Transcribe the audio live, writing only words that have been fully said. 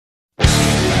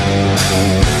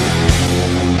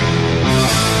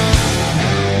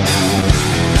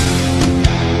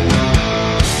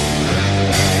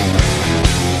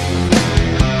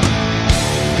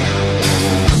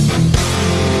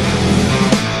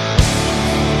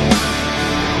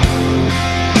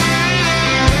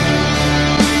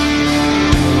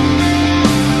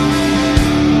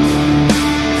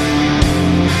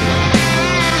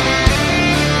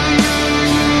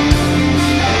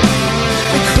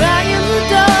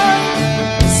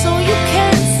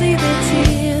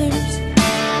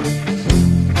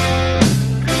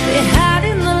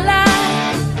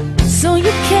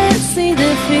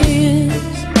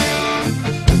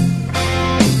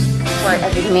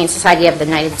Humane Society of the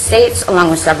United States, along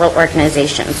with several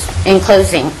organizations. In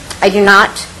closing, I do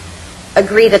not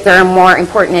agree that there are more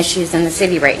important issues in the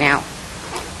city right now.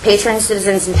 Patrons,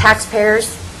 citizens, and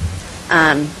taxpayers,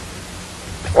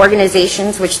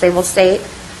 organizations, which they will state,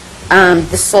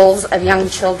 the souls of young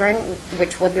children,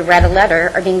 which will be read a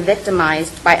letter, are being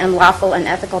victimized by unlawful and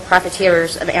unethical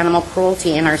profiteers of animal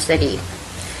cruelty in our city.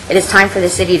 It is time for the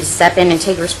city to step in and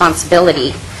take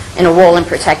responsibility in a role in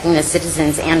protecting the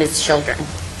citizens and its children.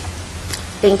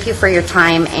 Thank you for your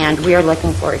time, and we are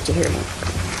looking forward to hearing from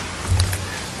you.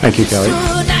 Thank you, Kelly.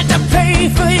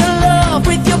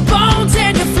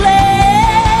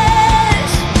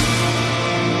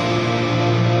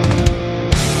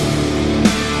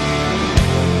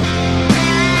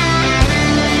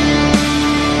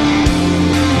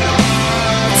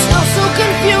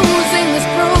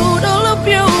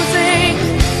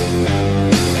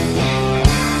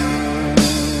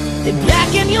 They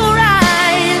blacken your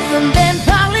eyes and then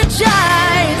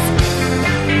apologize.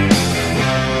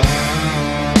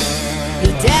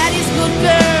 Your daddy's good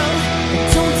girl,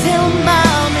 don't tell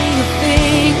mommy a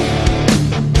thing.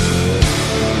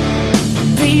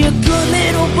 Be a good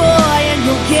little boy and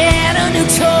you'll get a new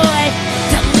toy.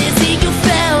 Tell Lizzie you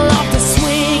fell off the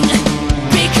swing,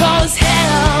 because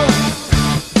hell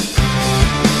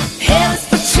is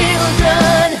for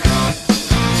children.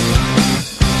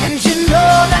 And you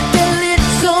know that their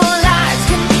little lives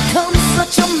can become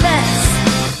such a mess.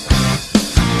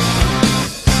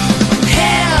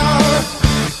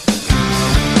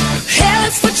 Hell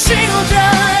is for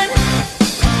children.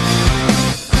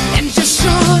 And you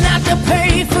should have to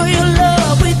pay for your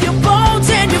love with your bones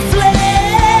and your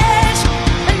flesh.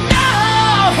 And no,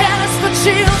 hell is for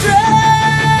children.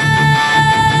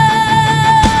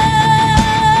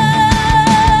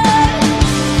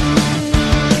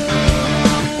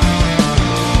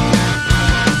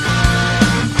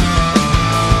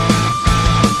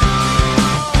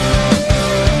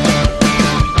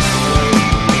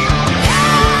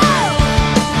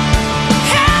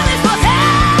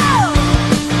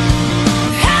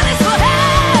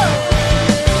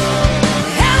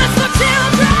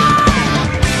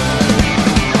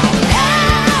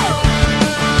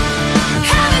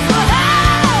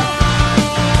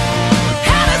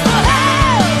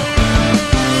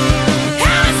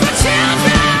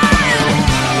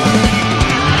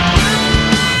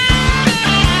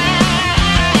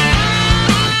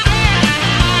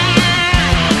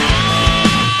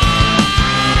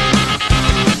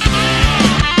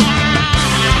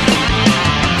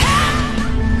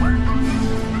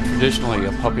 Traditionally,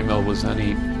 a puppy mill was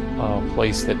any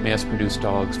place that mass-produced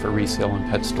dogs for resale in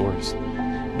pet stores.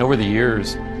 And over the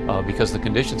years, because the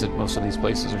conditions at most of these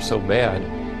places are so bad,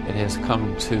 it has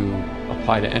come to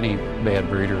apply to any bad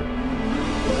breeder.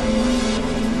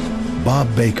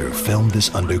 Bob Baker filmed this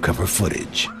undercover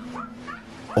footage.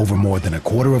 Over more than a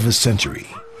quarter of a century,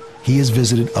 he has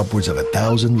visited upwards of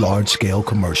 1,000 large-scale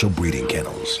commercial breeding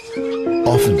kennels,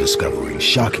 often discovering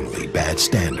shockingly bad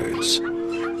standards.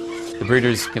 The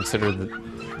breeders consider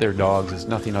their dogs as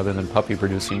nothing other than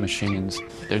puppy-producing machines.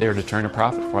 They're there to turn a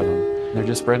profit for them. They're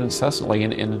just bred incessantly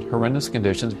in horrendous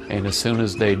conditions, and as soon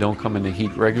as they don't come into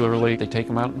heat regularly, they take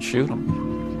them out and shoot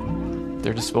them.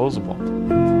 They're disposable.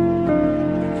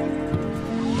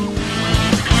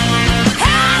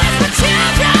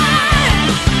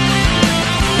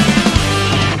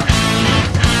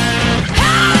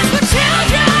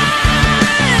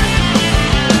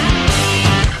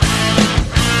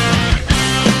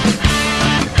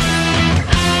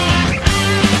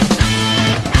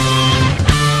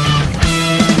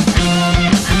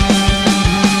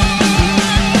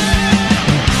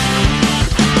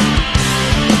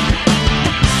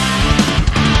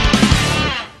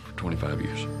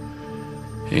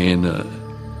 And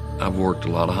I've worked a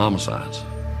lot of homicides,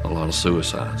 a lot of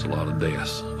suicides, a lot of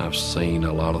deaths. I've seen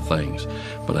a lot of things,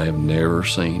 but I have never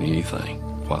seen anything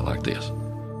quite like this.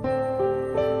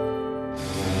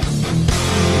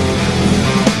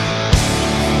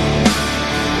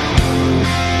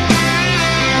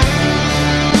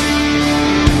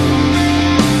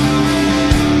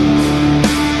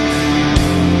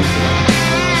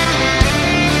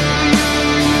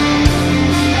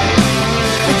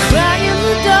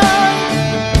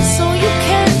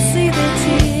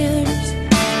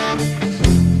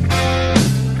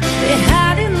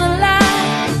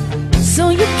 So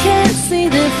you can't see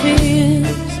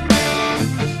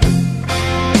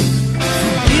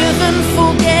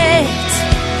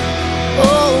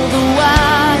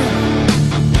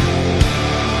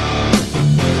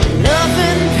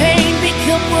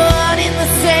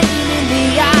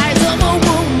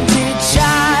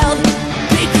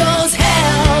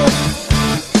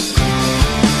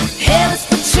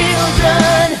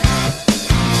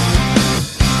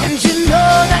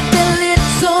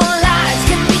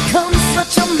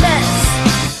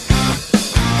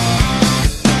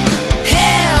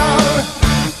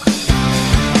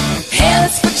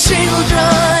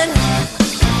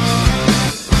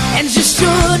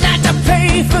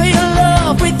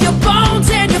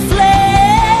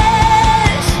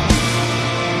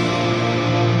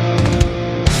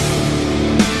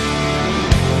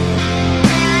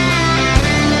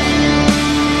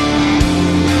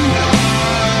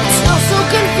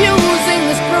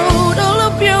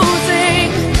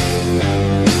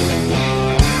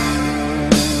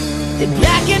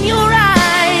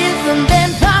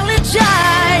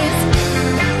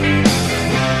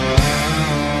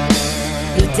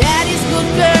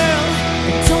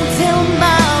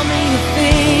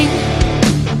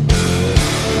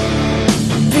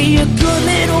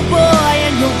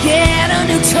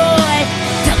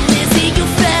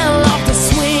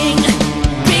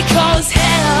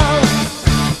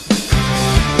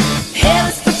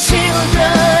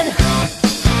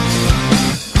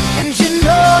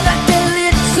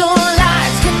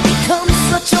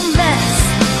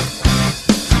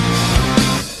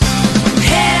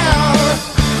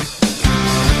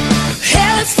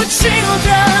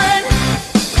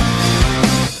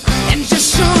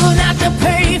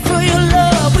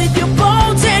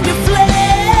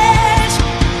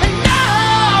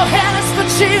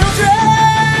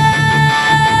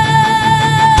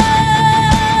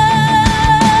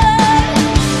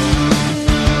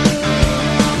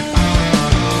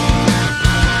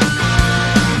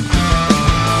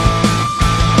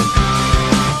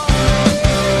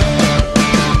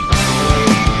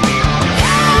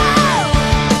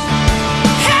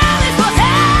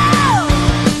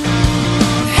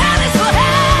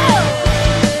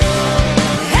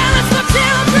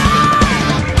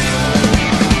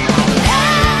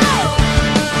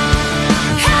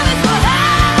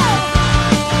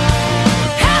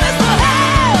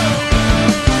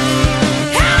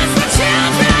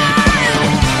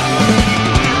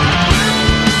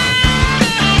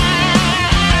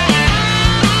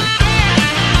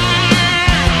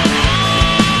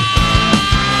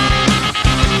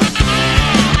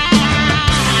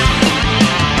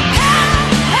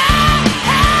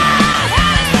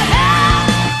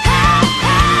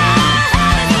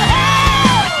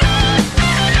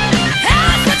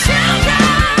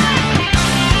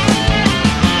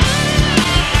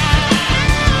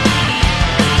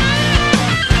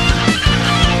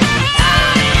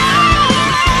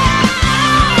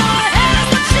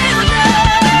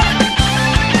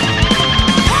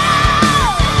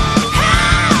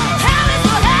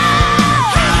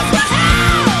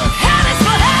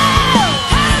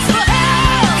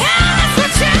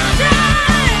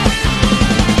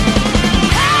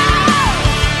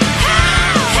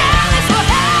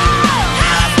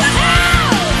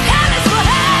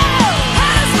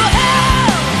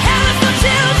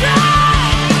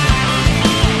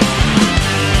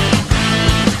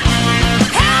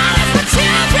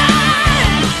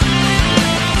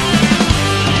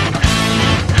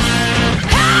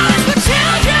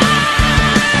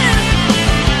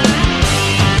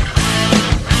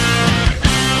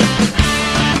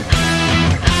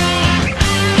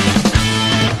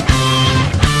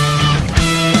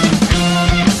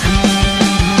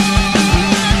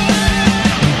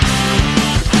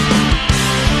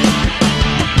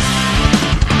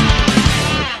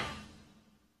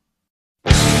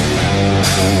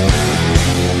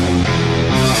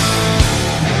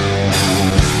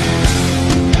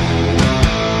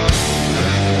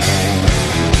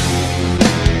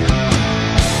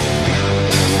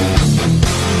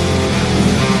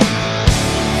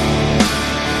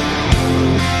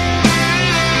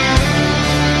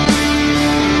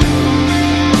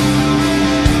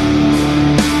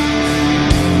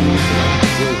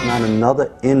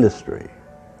industry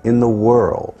in the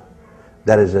world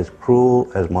that is as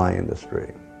cruel as my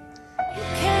industry. You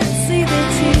can't see the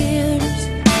tears.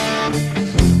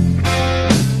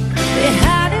 They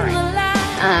hide in the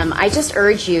light. I just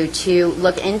urge you to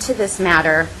look into this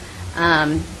matter.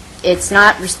 It's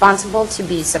not responsible to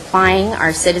be supplying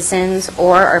our citizens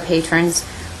or our patrons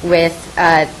with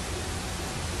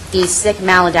these sick,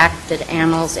 maladapted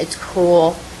animals. It's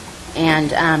cruel,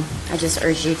 and I just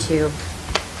urge you to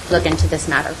look into this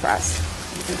matter for us.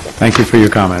 Thank you. Thank you for your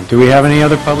comment. Do we have any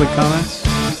other public comments?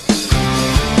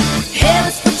 Hell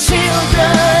is for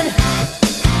children,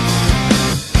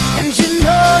 and you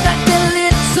know that their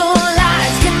little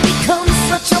lives can become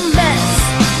such a mess.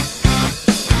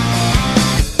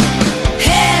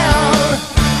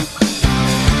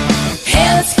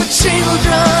 Hell is for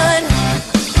children,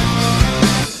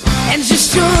 and you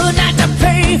should not to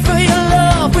pay for your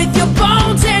love with your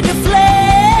bones and your flesh.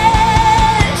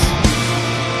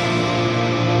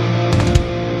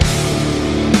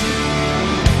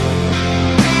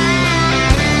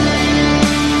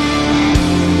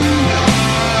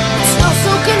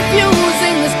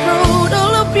 Confusing, this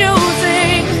brutal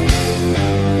abusing.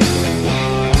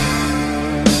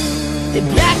 They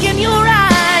blacken your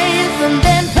eyes and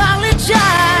then